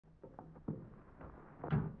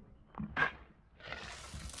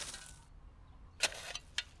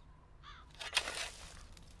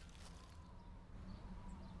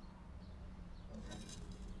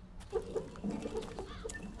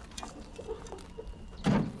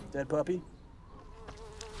Dead puppy?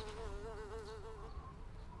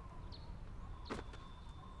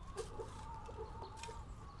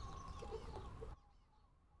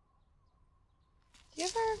 Do you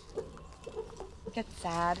ever get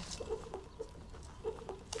sad?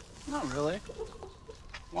 Not really.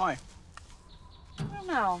 Why? I don't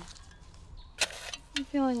know. I'm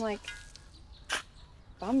feeling like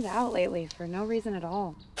bummed out lately for no reason at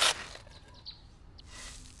all.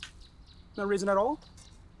 No reason at all?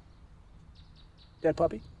 Dead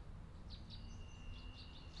puppy?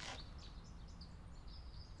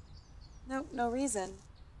 Nope, no reason.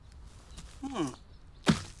 You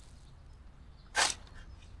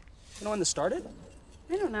know when this started?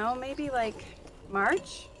 I don't know, maybe like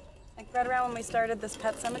March? Like right around when we started this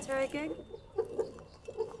pet cemetery gig?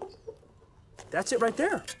 That's it right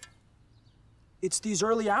there. It's these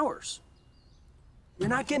early hours. You're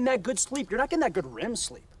not getting that good sleep. You're not getting that good REM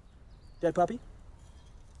sleep. Dead puppy?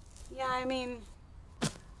 Yeah, I mean,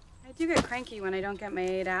 I do get cranky when I don't get my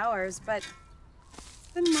 8 hours, but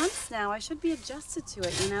it's been months now. I should be adjusted to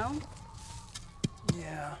it, you know?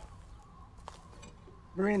 Yeah.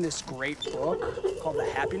 I'm reading this great book called The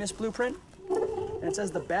Happiness Blueprint. And it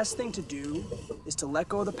says the best thing to do is to let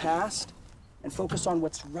go of the past and focus on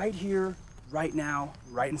what's right here, right now,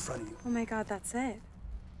 right in front of you. Oh my God, that's it.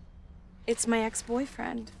 It's my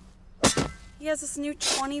ex-boyfriend. He has this new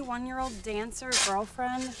 21-year-old dancer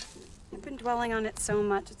girlfriend. I've been dwelling on it so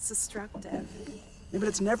much, it's destructive. Yeah, but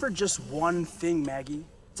it's never just one thing, Maggie.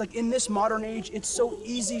 It's like in this modern age, it's so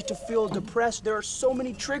easy to feel depressed. There are so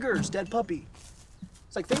many triggers, dead puppy.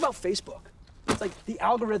 It's like, think about Facebook. It's like the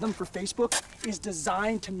algorithm for Facebook is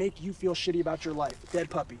designed to make you feel shitty about your life,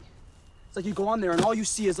 dead puppy. It's like you go on there and all you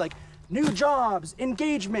see is like new jobs,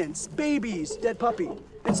 engagements, babies, dead puppy.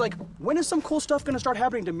 It's like, when is some cool stuff gonna start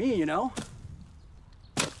happening to me, you know?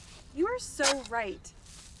 You are so right.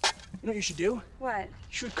 You know what you should do? What? You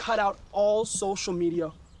should cut out all social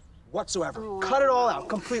media whatsoever. Oh. Cut it all out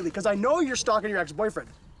completely, because I know you're stalking your ex-boyfriend.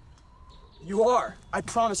 You are. I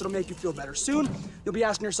promise it'll make you feel better. Soon, you'll be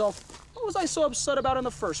asking yourself, what was I so upset about in the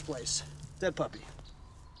first place? Dead puppy.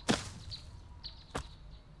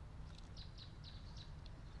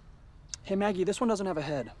 Hey, Maggie, this one doesn't have a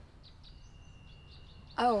head.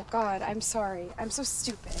 Oh, God, I'm sorry. I'm so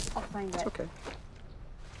stupid. I'll find it. It's okay.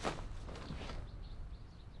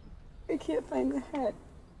 I can't find the head.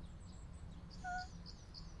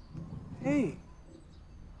 Hey,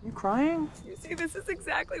 you crying? You see, this is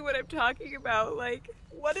exactly what I'm talking about. Like,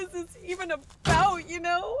 what is this even about, you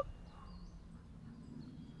know?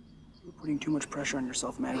 You're putting too much pressure on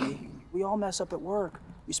yourself, Maggie. We all mess up at work.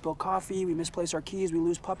 We spill coffee, we misplace our keys, we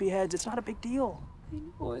lose puppy heads. It's not a big deal. I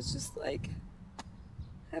know, it's just like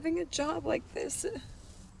having a job like this. It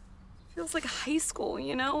feels like high school,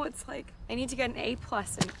 you know? It's like I need to get an A+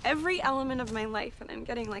 in every element of my life, and I'm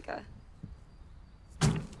getting like a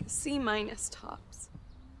C- tops.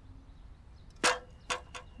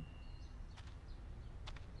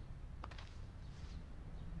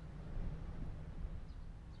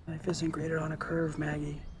 Life isn't graded on a curve,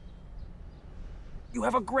 Maggie. You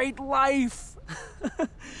have a great life.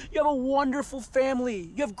 You have a wonderful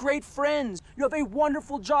family. You have great friends. You have a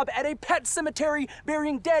wonderful job at a pet cemetery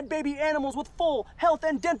burying dead baby animals with full health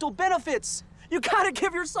and dental benefits. You gotta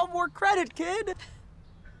give yourself more credit, kid.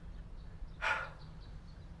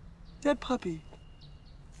 Dead puppy.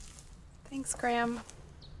 Thanks, Graham.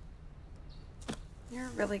 You're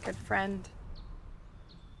a really good friend.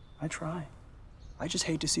 I try. I just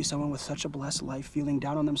hate to see someone with such a blessed life feeling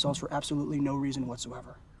down on themselves for absolutely no reason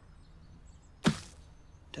whatsoever.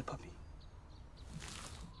 Dead puppy.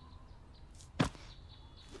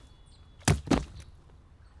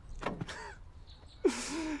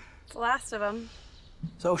 It's the last of them.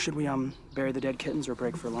 So, should we, bury the dead kittens or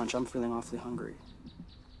break for lunch? I'm feeling awfully hungry.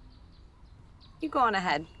 You go on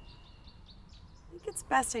ahead. I think it's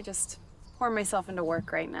best I just pour myself into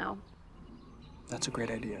work right now. That's a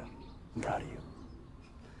great idea. I'm proud of you.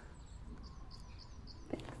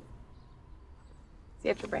 See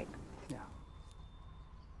you after break. Yeah.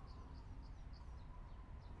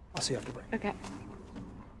 I'll see you after break. Okay.